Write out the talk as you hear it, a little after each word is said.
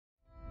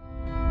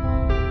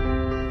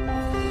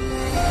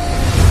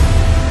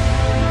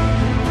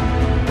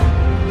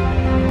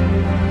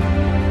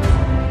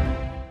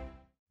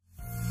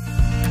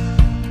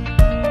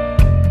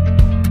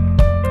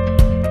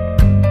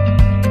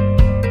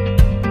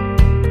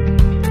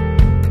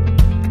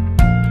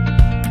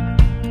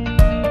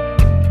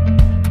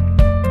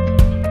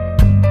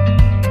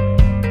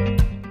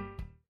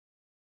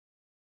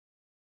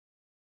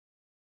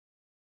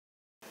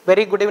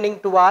Very good evening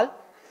to all.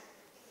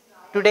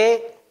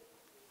 Today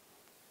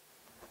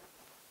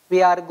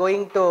we are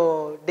going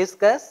to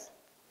discuss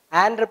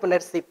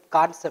entrepreneurship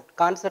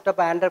concept of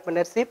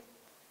entrepreneurship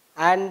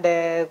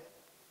and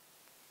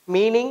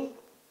meaning,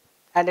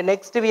 and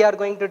next we are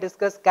going to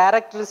discuss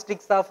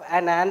characteristics of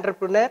an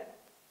entrepreneur.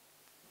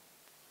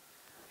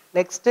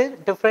 Next,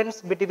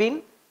 difference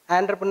between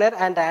entrepreneur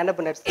and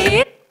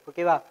entrepreneurship.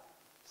 Okay, wow.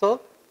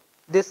 So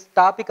this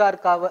topic are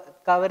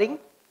covering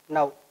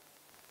now.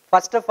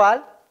 First of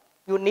all,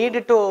 you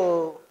need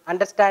to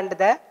understand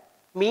the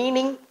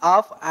meaning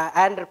of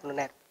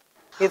entrepreneur.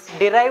 It's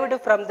derived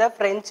from the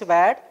French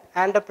word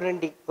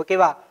entrepreneur. Okay,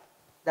 wow.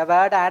 The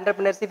word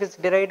entrepreneurship is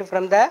derived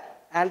from the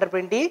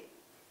entrepreneur,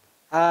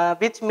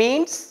 which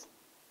means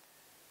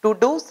to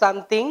do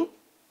something,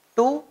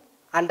 to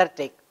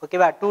undertake. Okay,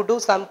 wow. To do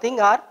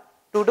something or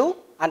to do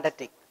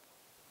undertake.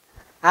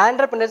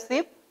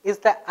 Entrepreneurship is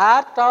the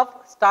art of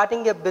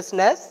starting a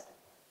business.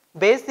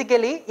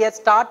 Basically, a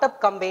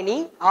startup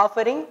company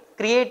offering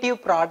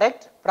creative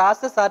product,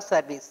 process or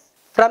service.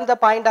 From the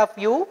point of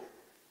view,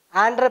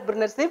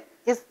 entrepreneurship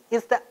is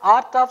the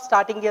art of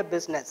starting a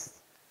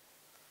business.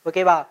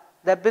 Okay, wow.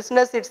 The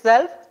business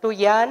itself to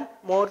earn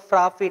more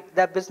profit.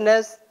 The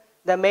business,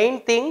 the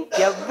main thing,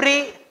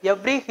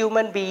 every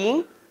human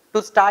being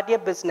to start a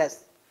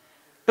business.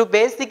 To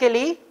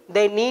basically,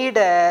 they need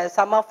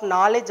some of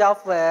knowledge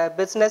of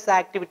business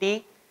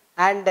activity,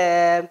 and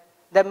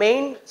the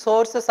main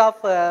sources of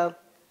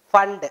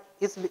fund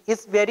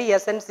is very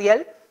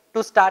essential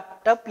to start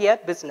up a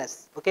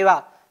business. Okay,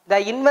 wow. The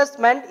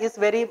investment is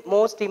very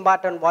most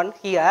important one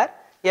here.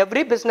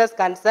 Every business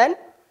concern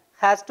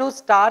has to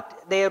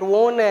start their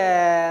own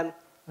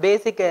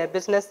basic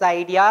business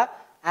idea,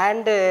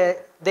 and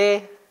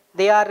they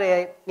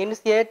are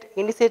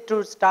initiate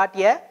to start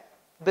a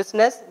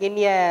business in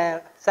a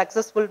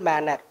successful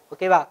manner.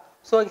 Okay, wow.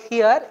 So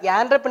here,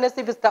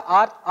 entrepreneurship is the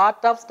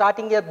art of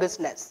starting a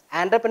business.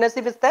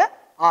 Entrepreneurship is the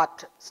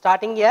art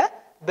starting a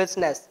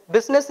business.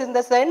 Business in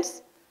the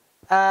sense,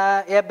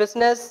 a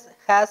business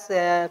has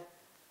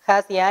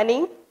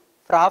earning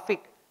profit,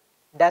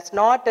 does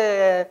not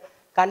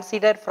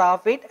consider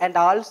profit, and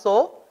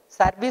also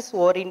service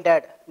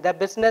oriented. The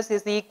business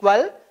is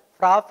equal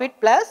profit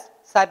plus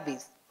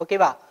service. Okay,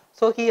 wow.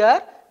 So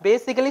here,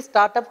 basically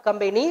startup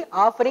company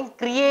offering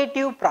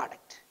creative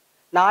product,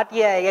 not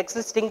a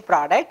existing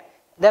product.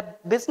 The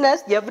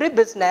business, every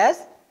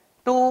business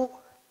to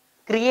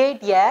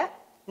create a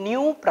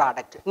new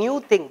product, new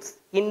things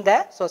in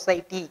the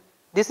society.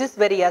 This is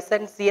very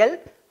essential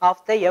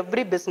of the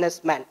every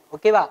businessman.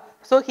 Okay, wow.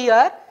 So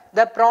here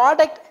the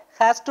product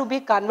has to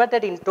be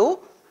converted into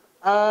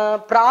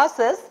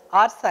process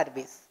or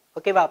service.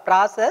 Okay, wow.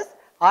 Process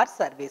or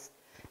service.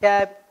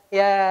 A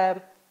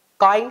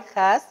coin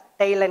has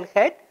tail and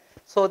head,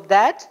 so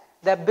that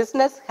the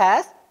business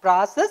has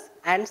process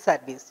and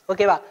service.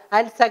 Okay, wow.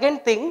 And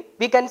second thing,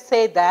 we can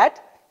say that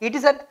it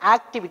is an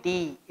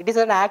activity. It is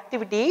an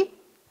activity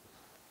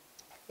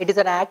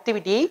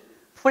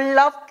full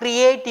of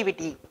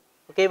creativity.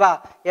 Okay,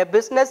 wow. A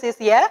business is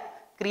a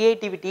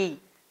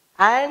creativity,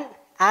 and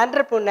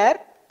entrepreneur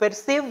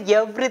perceive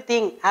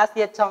everything as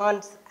a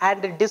chance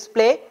and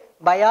display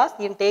bias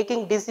in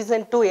taking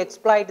decision to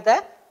exploit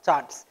the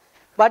chance.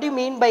 What do you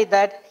mean by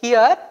that?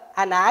 Here,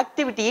 an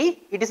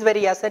activity, it is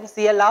very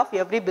essential of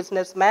every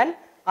businessman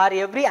or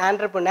every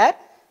entrepreneur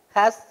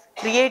has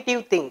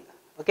creative thing.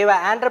 Okay, well,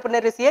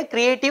 entrepreneur is a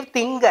creative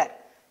thinker,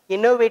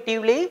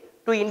 innovatively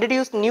to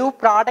introduce new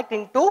product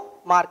into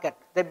market.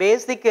 The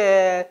basic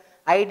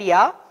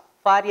idea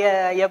for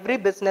every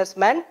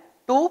businessman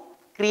to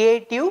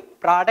creative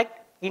product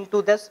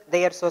into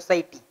their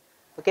society.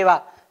 Okay,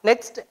 well,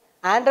 next,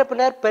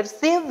 entrepreneur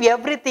perceive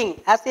everything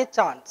as a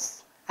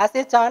chance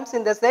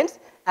in the sense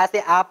as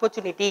an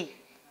opportunity.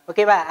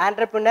 Okay, well,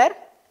 entrepreneur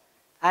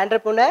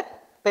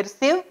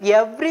perceive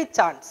every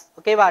chance.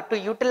 Okay, well, to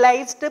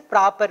utilize the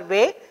proper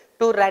way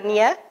to run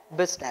a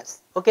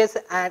business. Okay,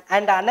 so, and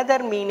another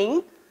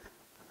meaning.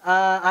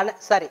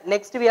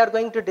 Next we are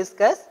going to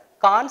discuss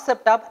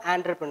concept of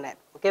entrepreneur.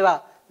 Okay,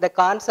 wow. The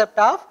concept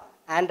of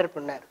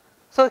entrepreneur.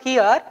 So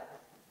here,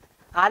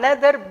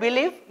 another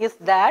belief is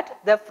that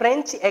the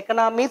French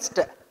economist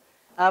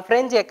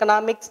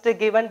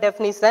given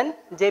definition,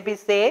 JB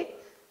say,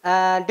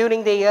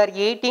 during the year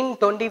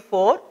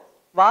 1824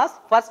 was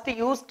first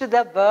used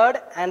the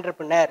word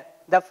entrepreneur.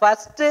 The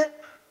first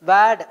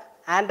word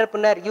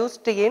entrepreneur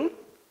used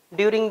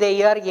during the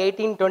year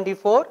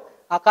 1824,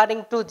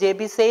 according to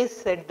JB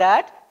said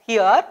that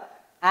here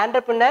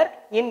entrepreneur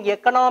in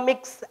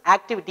economics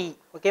activity.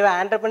 Okay,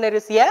 entrepreneur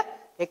is a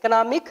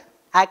economic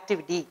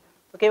activity.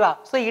 Okay, wow.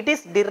 So it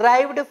is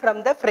derived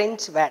from the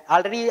French word.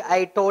 Already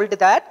I told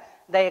that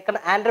the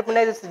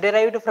entrepreneur is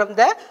derived from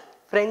the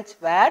French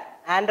word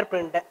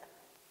entrepreneur,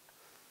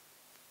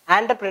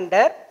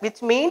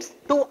 which means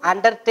to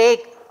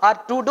undertake or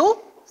to do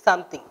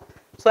something.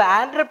 So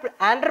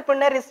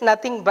entrepreneur is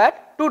nothing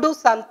but to do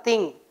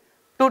something,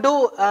 to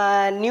do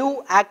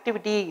new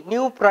activity,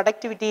 new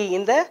productivity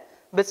in the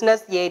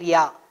business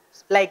area.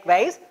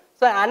 Likewise,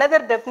 so another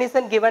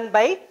definition given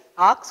by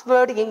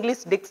Oxford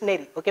English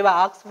Dictionary, okay,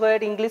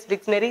 Oxford English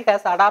Dictionary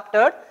has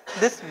adopted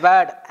this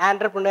word,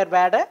 entrepreneur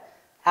word.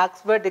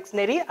 Oxford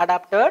Dictionary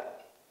adopted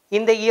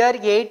in the year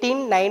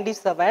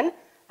 1897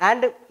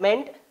 and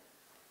meant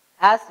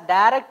as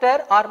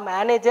director or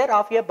manager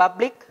of a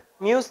public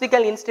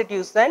musical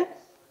institution.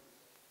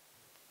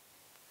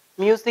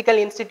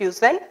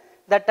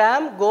 The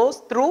term goes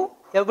through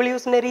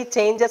evolutionary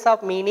changes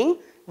of meaning.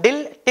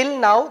 Till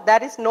now,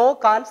 there is no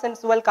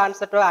consensual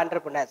concept of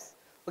entrepreneurs.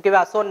 Okay,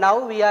 so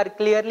now we are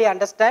clearly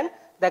understand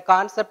the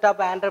concept of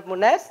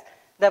entrepreneurs.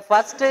 The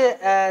first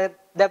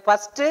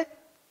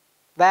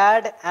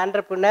word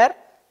entrepreneur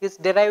is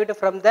derived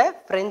from the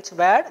French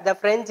word. The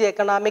French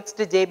economist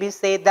JB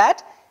say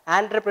that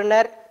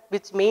entrepreneur,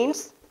 which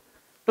means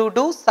to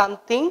do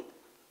something,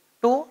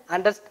 to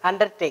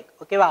undertake.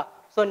 Okay,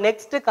 so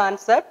next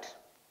concept,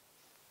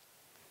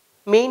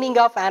 meaning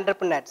of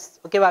entrepreneurs.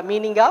 Okay,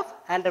 meaning of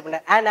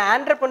entrepreneur. An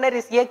entrepreneur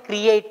is a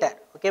creator.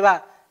 Okay,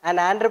 an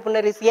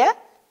entrepreneur is a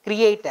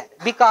creator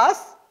because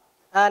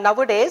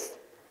nowadays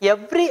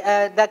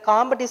the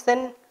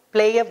competition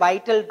play a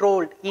vital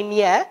role in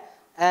a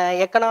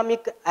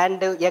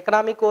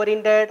economic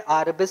oriented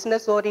or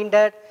business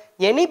oriented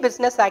any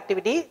business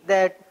activity.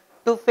 That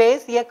to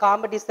face a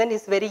competition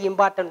is very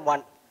important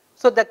one.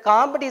 So the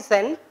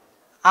competition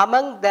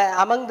among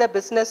the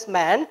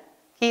businessmen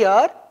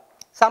here,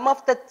 some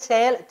of the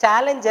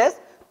challenges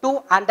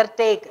to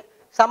undertake,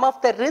 some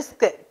of the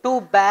risk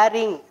to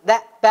bearing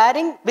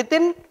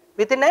within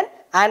an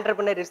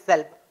entrepreneur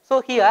itself.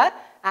 So here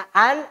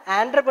an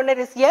entrepreneur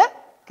is a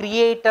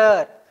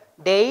creator,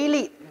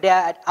 daily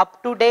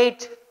up to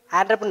date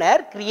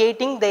entrepreneur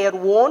creating their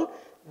own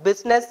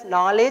business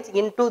knowledge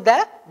into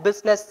the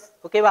business.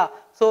 Okay,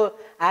 so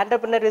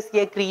entrepreneur is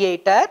a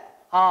creator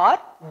or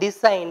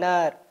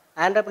designer.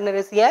 Entrepreneur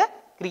is a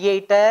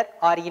creator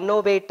or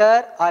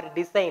innovator or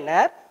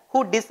designer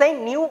who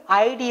design new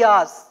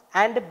ideas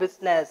and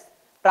business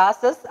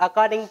process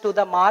according to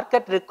the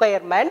market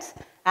requirements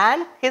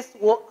and his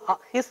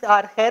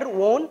or her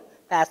own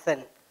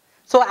passion.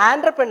 So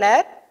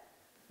entrepreneur,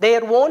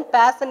 their own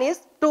passion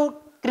is to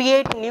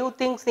create new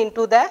things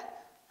into the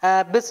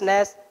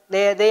business.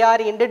 They are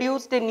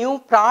introduced a new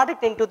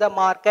product into the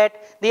market.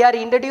 They are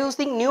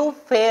introducing new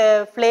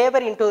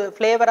flavor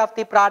of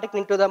the product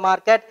into the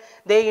market.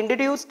 They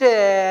introduced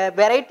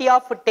variety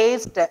of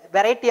taste,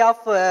 variety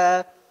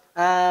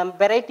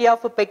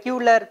of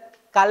peculiar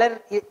color.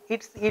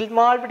 It's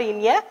involved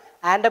in a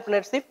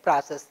entrepreneurship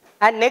process.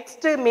 And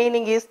next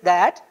meaning is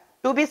that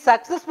to be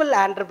successful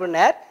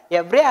entrepreneur,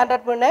 every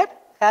entrepreneur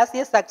has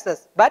a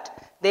success, but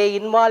they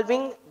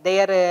involving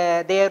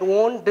their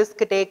own risk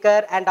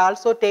taker and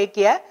also take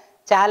a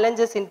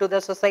challenges into the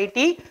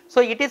society.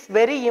 So it is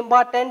very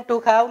important to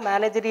have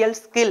managerial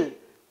skill.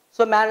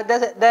 So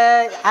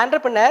the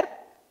entrepreneur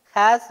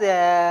has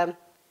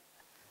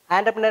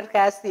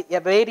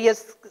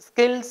various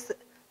skills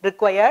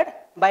required,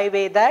 by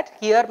way that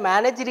here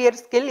managerial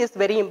skill is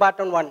very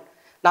important one.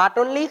 Not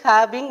only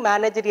having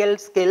managerial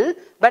skill,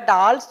 but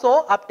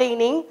also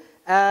obtaining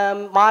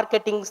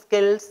marketing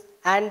skills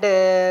and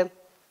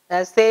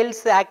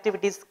sales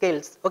activity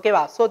skills. Okay,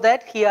 so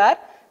that here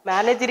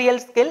managerial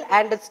skill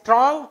and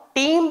strong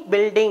team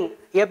building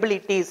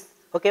abilities.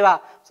 Okay,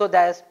 so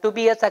that's to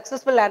be a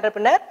successful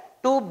entrepreneur,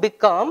 to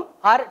become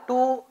or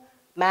to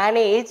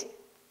manage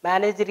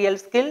managerial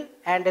skill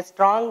and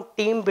strong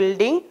team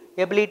building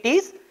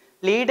abilities,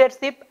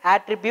 leadership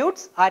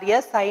attributes are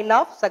a sign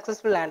of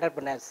successful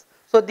entrepreneurs.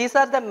 So these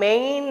are the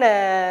main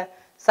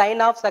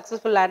sign of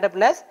successful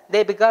entrepreneurs.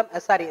 They become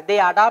they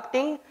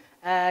adopting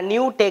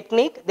new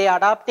technique, they are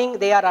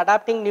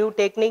adopting new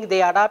technique,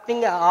 they are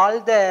adopting all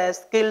the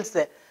skills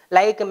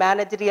like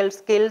managerial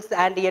skills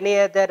and any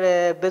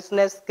other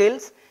business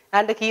skills.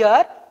 And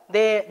here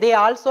they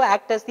also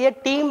act as a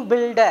team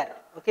builder.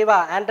 Okay,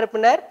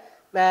 entrepreneur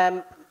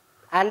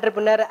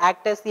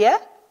act as a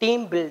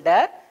team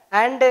builder,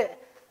 and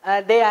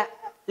their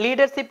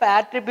leadership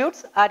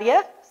attributes are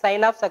a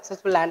sign of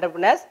successful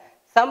entrepreneurs.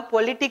 Some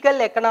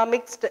political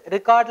economics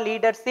record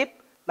leadership,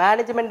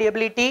 management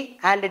ability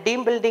and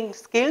team building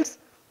skills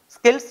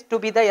to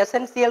be the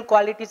essential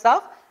qualities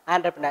of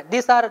entrepreneur.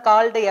 These are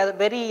called a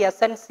very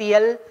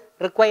essential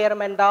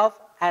requirement of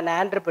an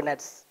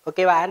entrepreneurs.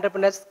 Okay,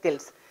 entrepreneur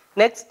skills.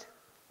 Next,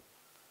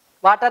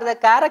 what are the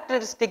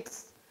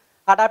characteristics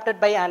adopted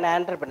by an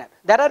entrepreneur?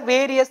 There are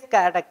various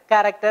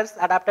characters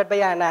adopted by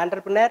an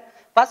entrepreneur.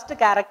 First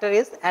character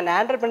is an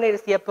entrepreneur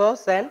is a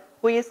person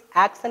who is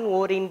action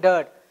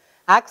oriented.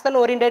 Action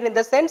oriented in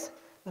the sense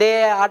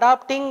they are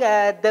adopting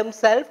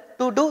themselves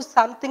to do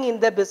something in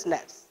the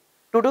business.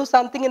 To do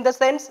something in the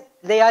sense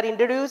they are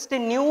introduced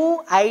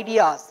new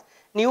ideas,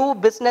 new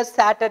business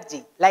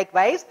strategy.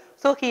 Likewise,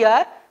 so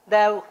here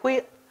the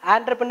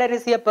entrepreneur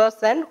is a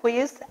person who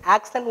is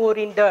action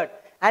oriented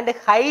and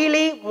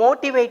highly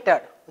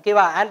motivated. Okay,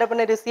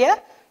 entrepreneur is a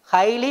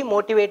highly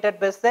motivated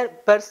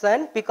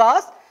person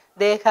because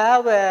they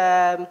have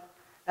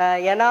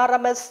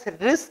enormous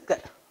risk.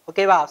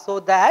 Okay, so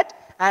that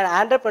and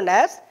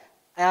entrepreneurs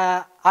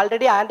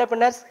already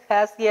entrepreneurs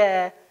has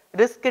a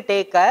risk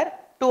taker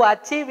to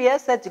achieve a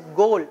such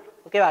goal.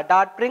 Okay,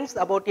 that brings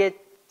about a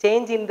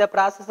change in the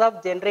process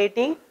of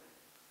generating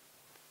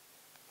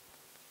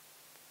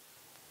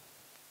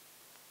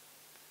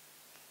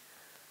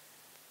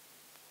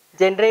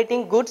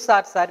goods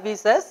or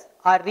services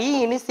or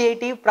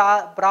re-initiative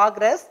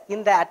progress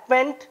in the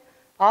advent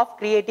of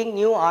creating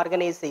new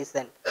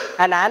organization.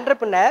 An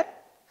entrepreneur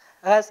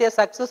as a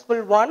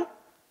successful one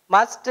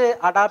must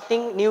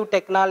adopting new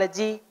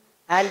technology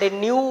and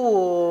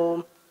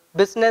new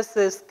business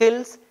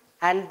skills,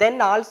 and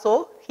then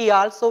also he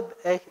also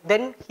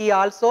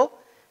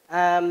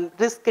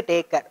risk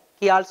taker.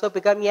 He also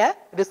become a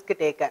risk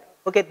taker.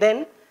 Okay,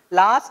 then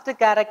last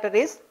character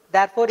is,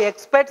 therefore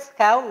experts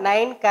have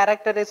 9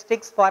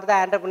 characteristics for the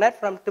entrepreneur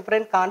from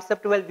different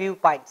conceptual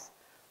viewpoints.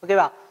 Okay,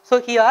 so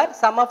here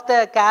some of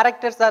the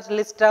characters are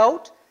listed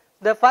out.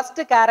 The first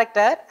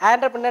character,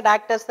 entrepreneur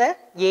act as an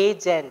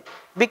agent,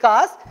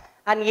 because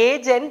an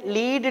agent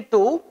lead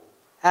to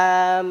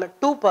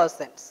two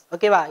persons.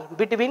 Okay,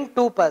 between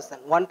two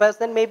persons. One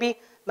person may be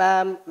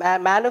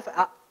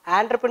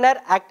entrepreneur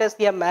act as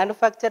a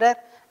manufacturer,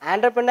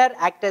 entrepreneur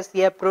act as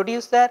a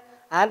producer,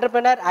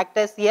 entrepreneur act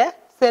as a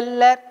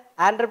seller,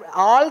 and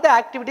all the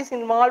activities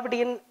involved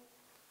in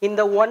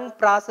the one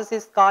process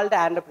is called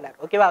entrepreneur.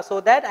 Okay,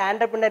 so that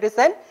entrepreneur is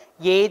an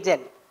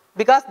agent,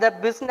 because the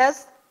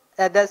business,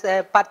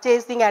 the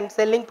purchasing and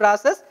selling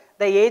process,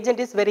 the agent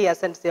is very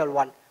essential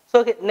one.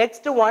 So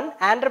next one,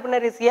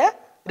 entrepreneur is a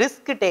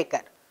risk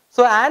taker.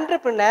 So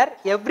entrepreneur,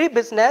 every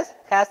business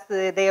has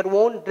their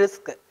own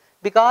risk,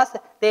 because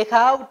they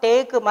have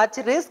take much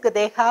risk,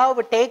 they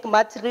have take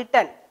much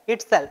return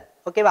itself.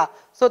 Okay,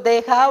 so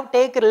they have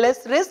take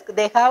less risk,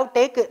 they have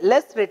take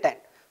less return.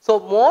 So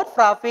more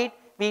profit,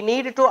 we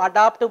need to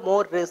adopt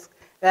more risk.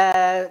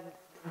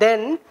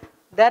 Then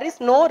there is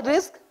no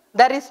risk,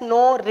 there is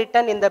no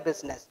return in the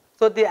business.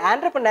 So the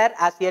entrepreneur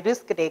as a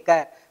risk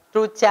taker,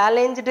 to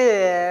challenge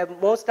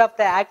most of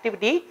the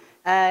activity,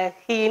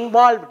 he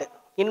involved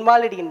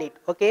in it.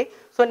 Okay,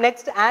 so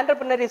next,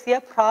 entrepreneur is a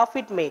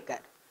profit maker.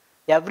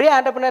 Every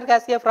entrepreneur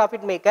has a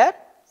profit maker.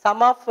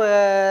 Some of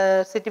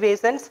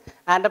situations,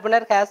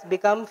 entrepreneur has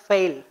become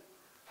fail.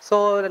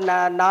 So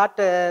not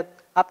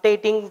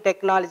updating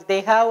technology.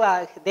 They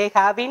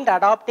haven't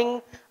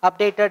adopting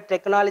updated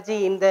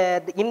technology in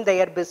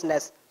their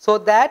business. So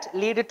that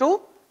lead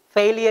to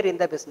failure in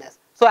the business.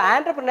 So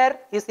entrepreneur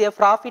is a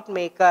profit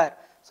maker.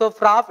 So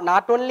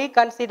not only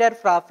consider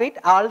profit,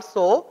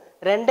 also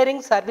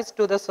rendering service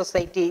to the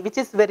society, which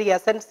is very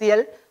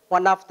essential,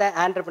 one of the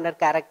entrepreneur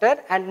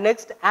character. And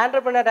next,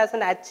 entrepreneur as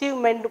an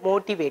achievement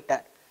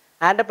motivator.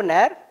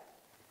 Entrepreneur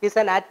is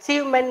an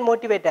achievement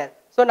motivator.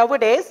 So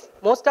nowadays,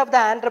 most of the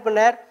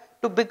entrepreneur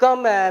to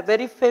become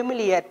very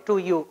familiar to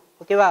you.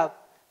 Okay,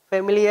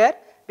 familiar,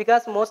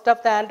 because most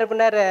of the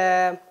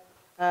entrepreneur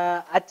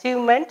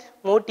achievement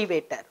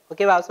motivator.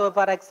 Okay, so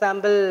for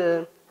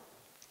example,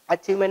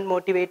 achievement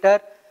motivator,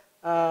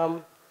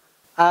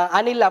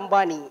 Anil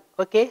Ambani.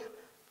 Okay,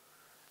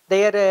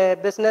 their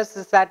business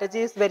strategy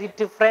is very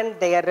different.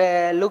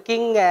 Their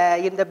looking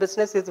in the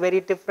business is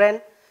very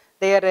different.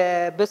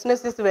 Their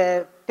business is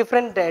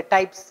different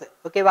types.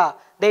 Okay,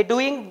 they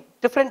doing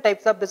different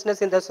types of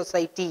business in the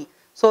society.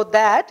 So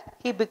that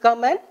he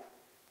become an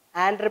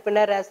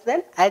entrepreneur as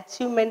an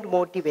achievement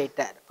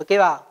motivator. Okay,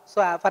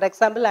 so for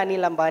example,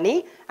 Anil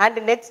Ambani.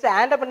 And next,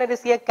 entrepreneur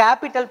is a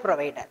capital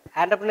provider.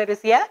 Entrepreneur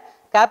is a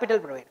capital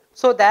provider.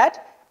 So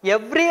that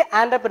every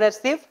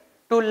entrepreneurship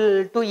to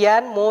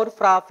earn more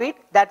profit,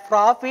 that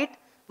profit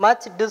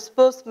much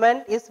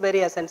disbursement is very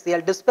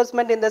essential.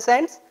 Disbursement in the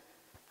sense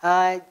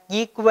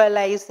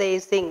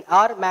equalizing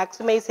or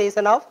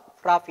maximization of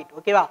profit.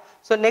 Okay,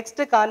 so next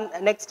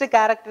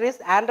character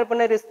is,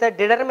 entrepreneur is the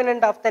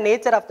determinant of the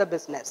nature of the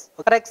business.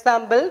 For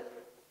example,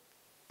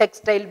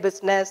 textile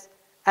business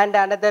and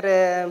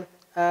another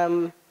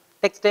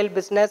textile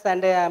business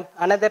and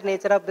another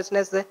nature of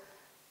business,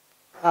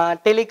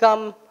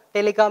 telecom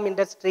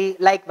industry.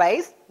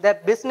 Likewise, the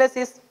business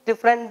is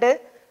different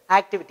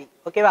activity.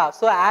 Okay,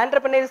 so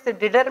entrepreneur is the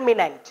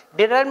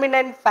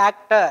determinant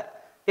factor.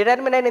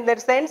 Determinant in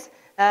that sense,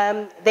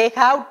 they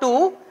have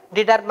to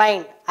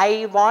determine,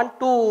 I want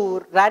to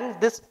run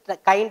this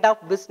kind of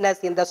business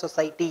in the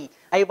society.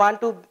 I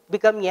want to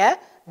become a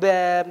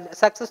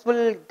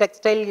successful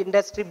textile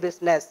industry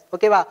business.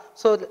 Okay,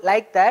 so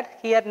like that,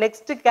 here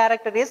next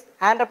character is,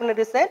 entrepreneur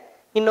is an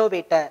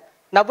innovator.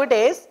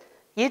 Nowadays,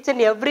 each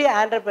and every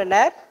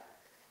entrepreneur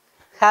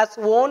has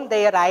owned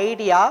their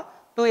idea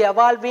to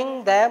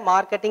evolving the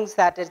marketing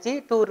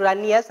strategy to run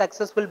a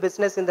successful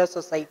business in the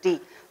society.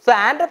 So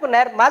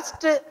entrepreneur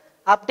must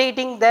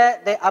updating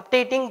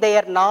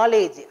their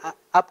knowledge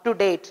up to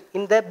date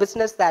in the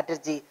business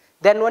strategy.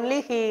 Then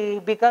only he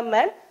become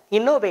an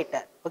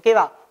innovator. Okay,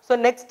 so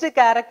next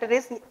character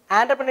is,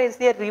 entrepreneur is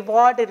a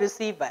reward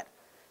receiver,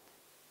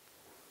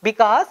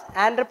 because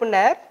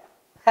entrepreneur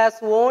has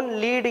own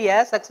lead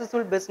a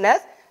successful business.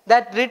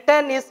 That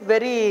return is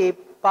very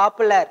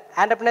popular.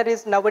 Entrepreneur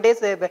is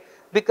nowadays a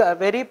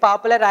very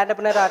popular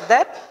entrepreneur are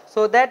there,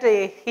 so that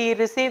he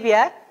receive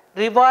a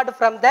reward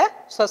from the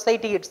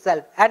society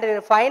itself. And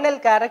the final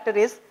character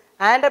is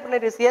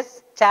entrepreneur is a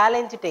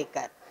challenge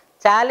taker.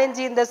 Challenge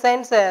in the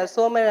sense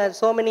so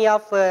many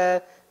of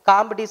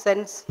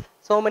competitions,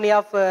 so many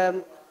of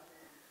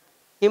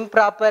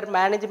improper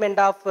management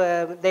of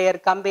their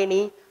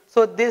company.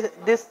 So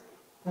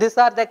these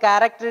are the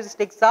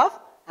characteristics of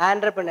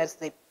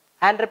entrepreneurship.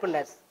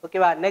 Entrepreneurs. Okay,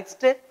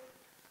 next,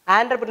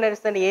 entrepreneur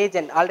is an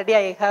agent. Already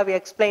I have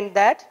explained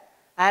that.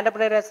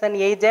 Entrepreneur is an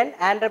agent.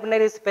 Entrepreneur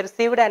is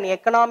perceived an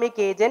economic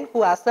agent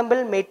who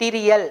assemble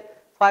material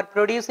for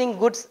producing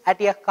goods at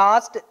a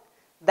cost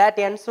that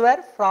ensure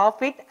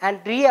profit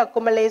and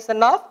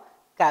reaccumulation of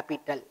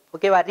capital.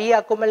 Okay,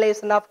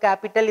 reaccumulation of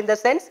capital in the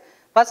sense,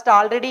 first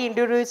already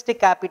introduced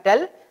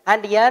capital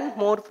and earn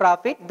more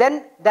profit,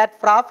 then that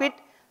profit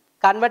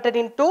converted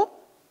into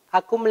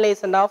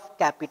accumulation of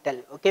capital.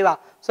 Okay,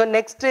 so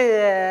next,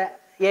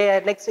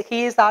 next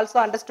he is also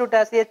understood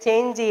as a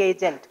change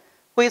agent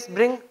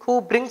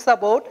who brings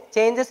about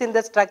changes in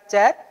the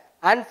structure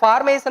and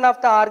formation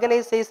of the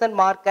organization,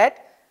 market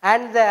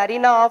and the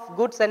arena of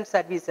goods and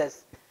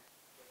services.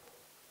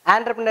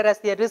 Entrepreneur as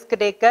a risk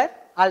taker,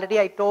 already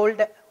I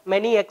told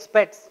many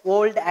experts,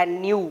 old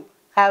and new,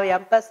 have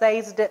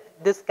emphasized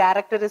this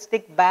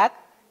characteristic back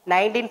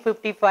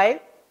 1955.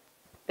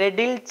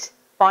 Redilch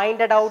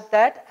pointed out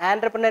that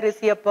entrepreneur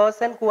is a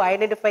person who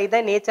identifies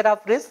the nature of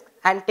risk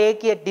and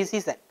take a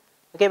decision.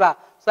 Okay,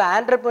 so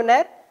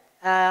entrepreneur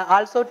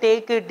also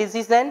take a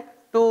decision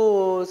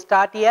to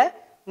start a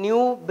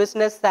new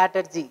business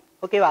strategy.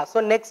 Okay, so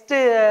next,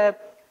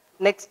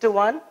 next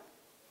one,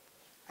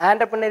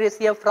 entrepreneur is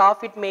a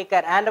profit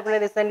maker.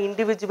 Entrepreneur is an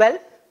individual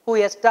who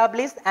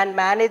establishes and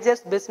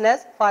manages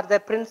business for the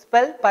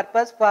principal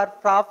purpose for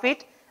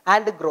profit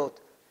and growth.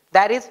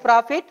 There is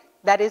profit,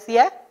 there is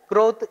a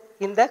growth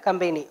in the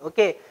company.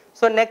 Okay,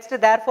 so next,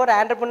 therefore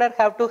entrepreneur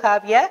have to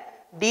have a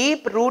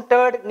deep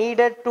rooted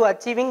needed to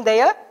achieving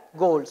their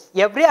goals.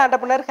 Every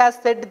entrepreneur has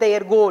set their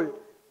goal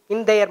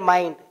in their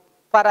mind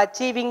for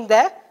achieving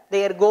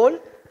their goal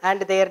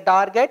and their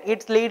target.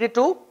 It's lead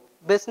to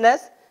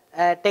business,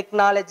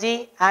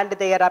 technology and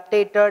their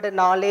updated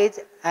knowledge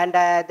and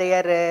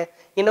their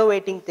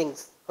innovating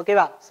things. Okay,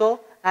 so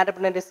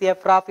entrepreneur is a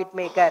profit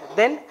maker.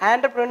 Then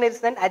entrepreneur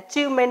is an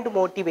achievement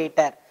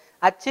motivator.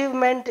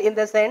 Achievement in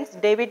the sense,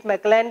 David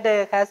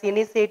McClelland has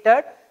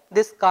initiated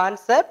this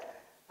concept.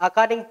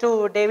 According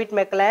to David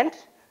McClelland,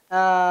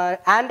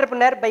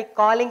 entrepreneur by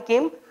calling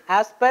him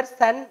as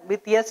person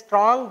with a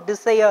strong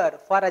desire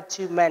for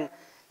achievement.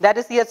 That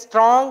is a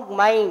strong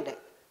mind.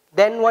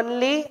 Then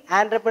only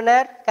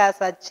entrepreneur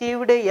has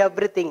achieved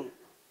everything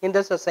in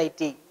the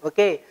society.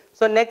 Okay,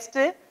 so next,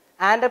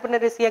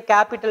 entrepreneur is a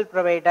capital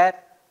provider.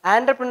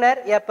 Entrepreneur,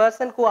 a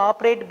person who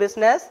operates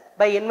business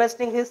by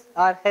investing his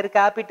or her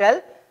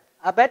capital.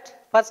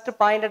 But first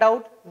pointed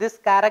out this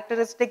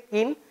characteristic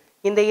in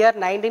the year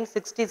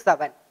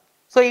 1967.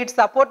 So it's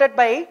supported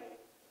by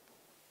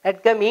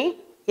Edgamy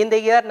in the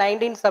year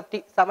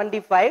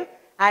 1975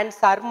 and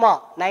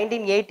Sarma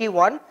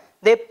 1981.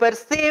 They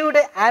perceived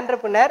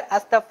entrepreneur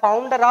as the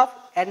founder of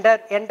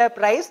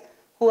enterprise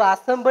who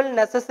assemble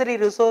necessary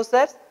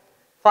resources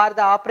for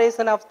the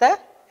operation of the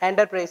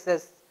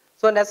enterprises.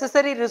 So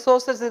necessary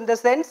resources in the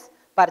sense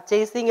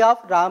purchasing of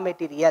raw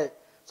material.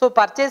 So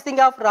purchasing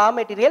of raw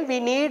material, we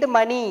need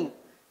money.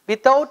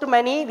 Without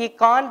money, we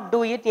can't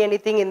do it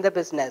anything in the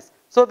business.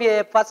 So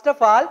first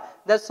of all,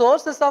 the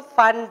sources of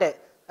fund,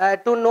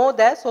 to know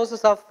the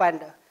sources of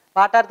fund.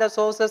 What are the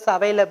sources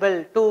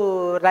available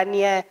to run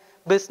a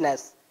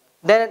business?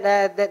 Then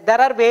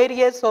there are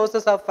various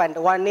sources of fund.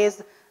 One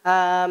is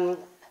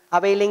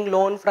availing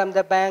loan from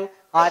the bank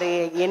or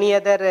any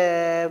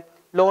other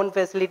loan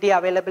facility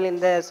available in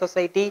the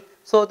society,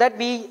 so that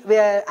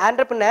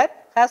entrepreneur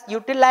has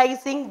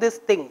utilizing these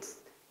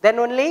things. Then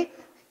only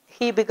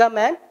he become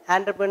an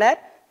entrepreneur.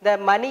 The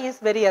money is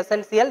very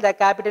essential. The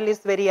capital is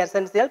very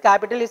essential.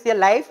 Capital is a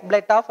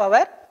lifeblood of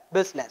our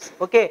business.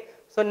 Okay.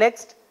 So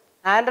next,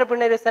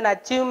 entrepreneur is an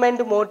achievement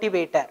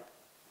motivator.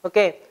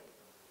 Okay.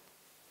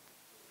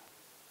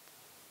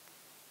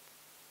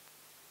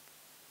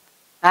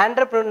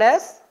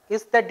 Entrepreneurs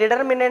is the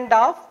determinant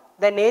of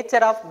the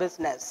nature of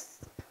business.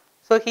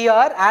 So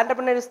here,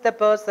 entrepreneur is the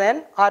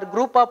person or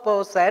group of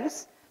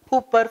persons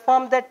who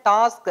perform the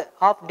task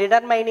of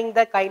determining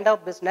the kind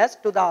of business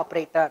to the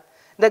operator.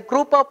 The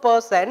group of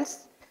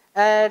persons,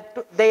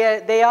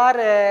 they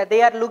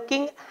are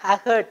looking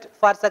ahead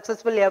for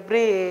successful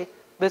every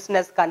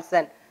business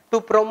concern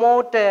to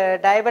promote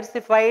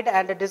diversified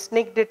and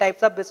distinct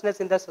types of business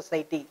in the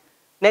society.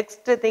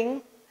 Next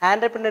thing,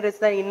 entrepreneur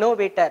is an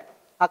innovator.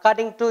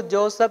 According to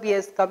Joseph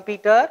S.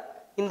 Computer,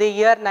 in the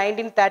year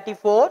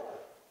 1934,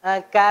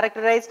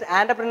 characterized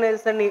entrepreneur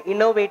as an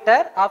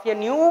innovator of a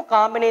new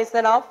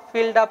combination of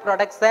field of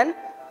production.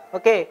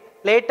 Okay.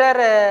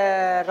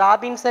 Later,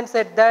 Robinson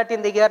said that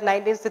in the year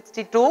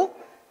 1962,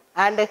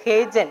 and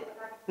Hagen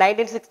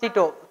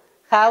 1962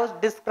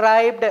 have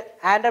described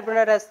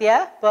entrepreneur as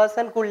a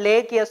person who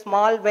lake a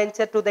small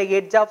venture to the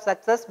edge of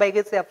success by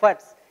his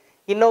efforts,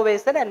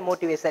 innovation and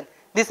motivation.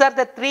 These are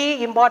the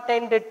three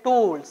important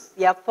tools: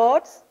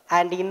 efforts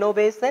and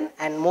innovation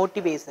and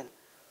motivation.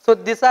 So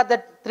these are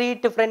the three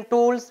different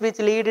tools which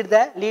lead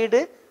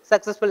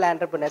successful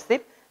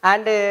entrepreneurship.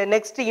 And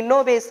next,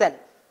 innovation.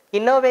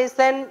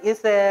 Innovation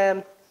is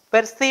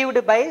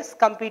perceived by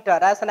computer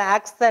as an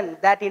action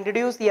that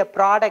introduces a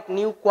product,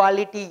 new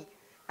quality,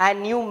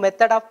 and new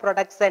method of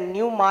production,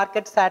 new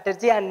market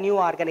strategy, and new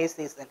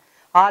organization.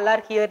 All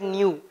are here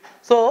new.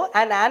 So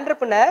an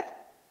entrepreneur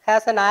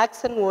has an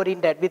action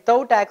oriented.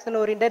 Without action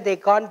oriented, they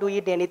can't do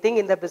it anything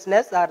in the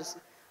business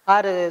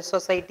or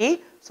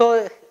society.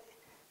 So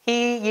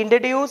he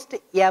introduced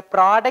a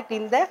product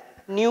in the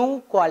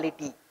new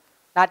quality,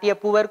 not a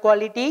poor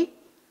quality,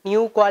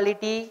 new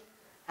quality,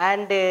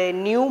 and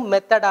new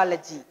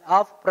methodology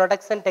of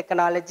production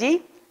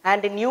technology,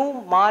 and new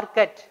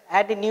market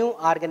and new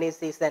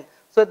organization.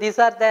 So these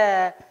are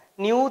the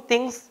new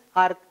things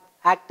are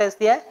act as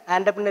a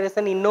entrepreneur is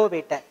an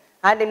innovator.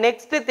 And the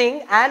next thing,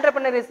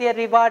 entrepreneur is a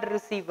reward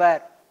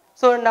receiver.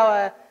 So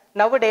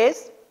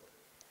nowadays,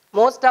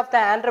 most of the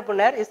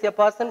entrepreneur is a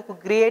person who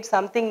creates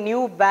something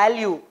new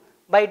value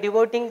by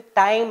devoting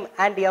time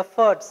and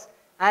efforts,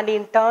 and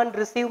in turn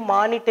receive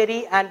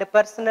monetary and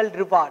personal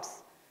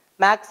rewards.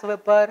 Max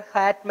Weber,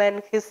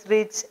 Hartman,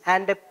 Hisrich,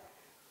 and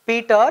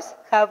Peters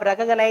have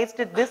recognized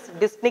this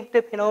distinct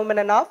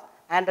phenomenon of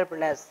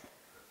entrepreneurs.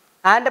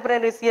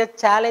 Entrepreneur is a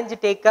challenge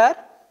taker.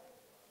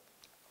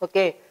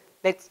 Okay,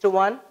 next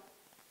one.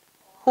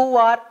 Who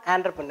are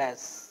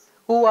entrepreneurs?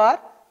 Who are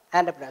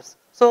entrepreneurs?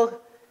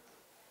 So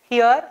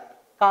here,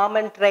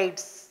 common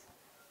traits.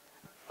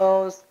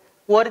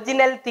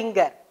 Original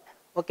thinker.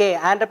 Okay,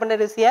 entrepreneur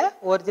is a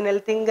original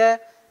thinker,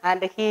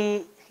 and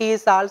he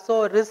is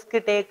also a risk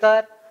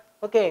taker.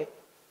 Okay,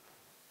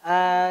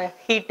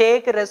 he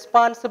take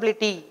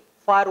responsibility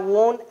for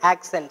own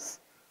actions.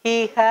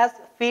 He has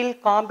feel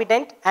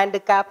competent and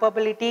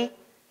capability.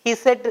 He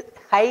set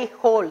high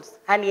goals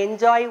and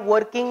enjoy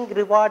working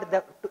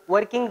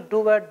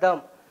toward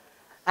them.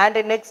 And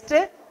next,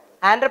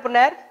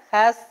 entrepreneur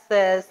has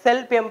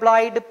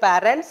self-employed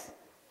parents.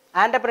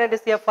 Entrepreneur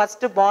is a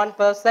first born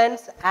person.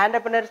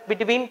 Entrepreneurs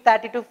between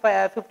 30 to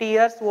 50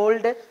 years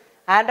old.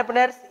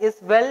 Entrepreneurs is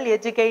well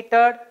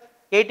educated.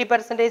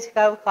 80%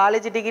 have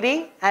college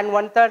degree and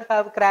 1/3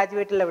 have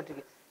graduate level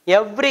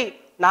degree.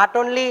 Not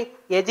only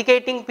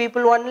educating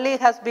people only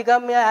has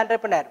become an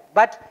entrepreneur,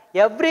 but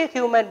every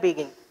human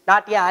being,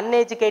 not a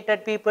uneducated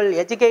people,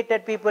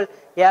 educated people,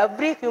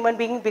 every human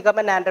being become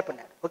an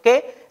entrepreneur. Okay,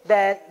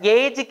 the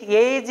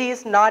age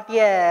is not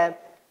a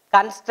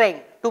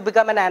constraint to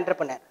become an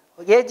entrepreneur.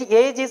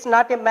 Age is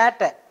not a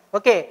matter.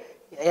 Okay,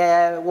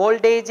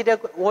 old age,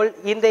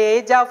 in the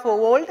age of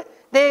old,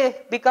 they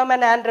become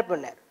an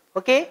entrepreneur.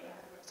 Okay,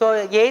 so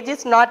age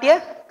is not a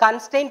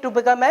constraint to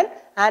become an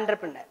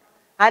entrepreneur.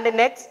 And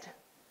next,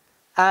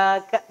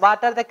 what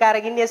are the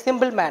characteristics in a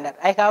simple manner?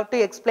 I have to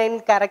explain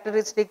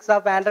characteristics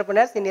of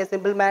entrepreneurs in a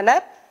simple manner.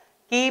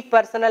 Key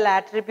personal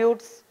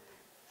attributes,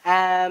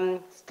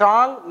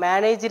 strong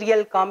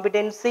managerial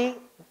competency,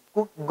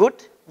 good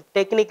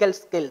technical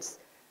skills.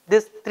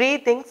 These three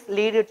things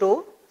lead to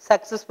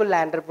successful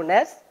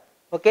entrepreneurs.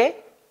 Okay,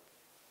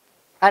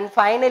 and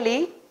finally,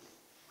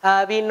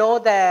 we know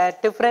the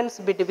difference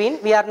between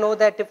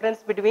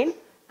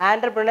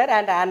entrepreneur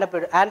and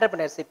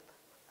entrepreneurship.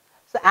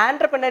 So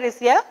organizer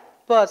is a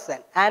person.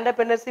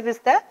 Entrepreneurship is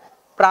the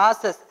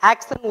process,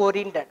 action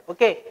oriented.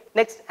 Okay.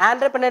 Next,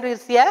 entrepreneur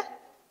is a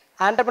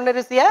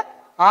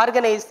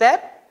organizer.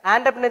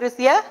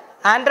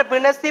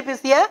 Entrepreneurship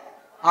is a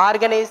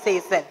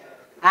organization.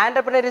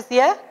 Entrepreneur is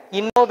a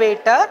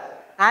innovator.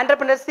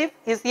 Entrepreneurship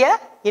is a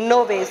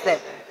innovation.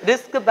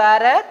 Risk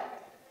bearer,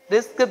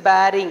 risk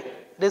bearing.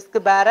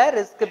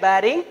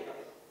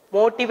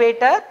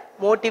 Motivator,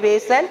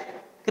 motivation.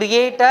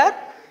 Creator,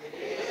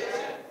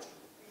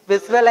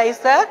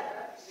 visualizer,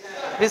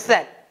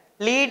 vision.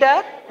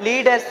 Leader,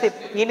 leadership.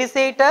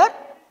 Initiator,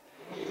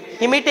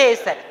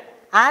 imitation.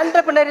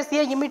 Entrepreneur is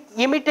a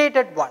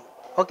imitated one.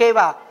 Okay,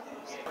 wow.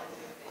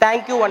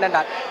 Thank you one and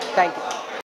all. Thank you.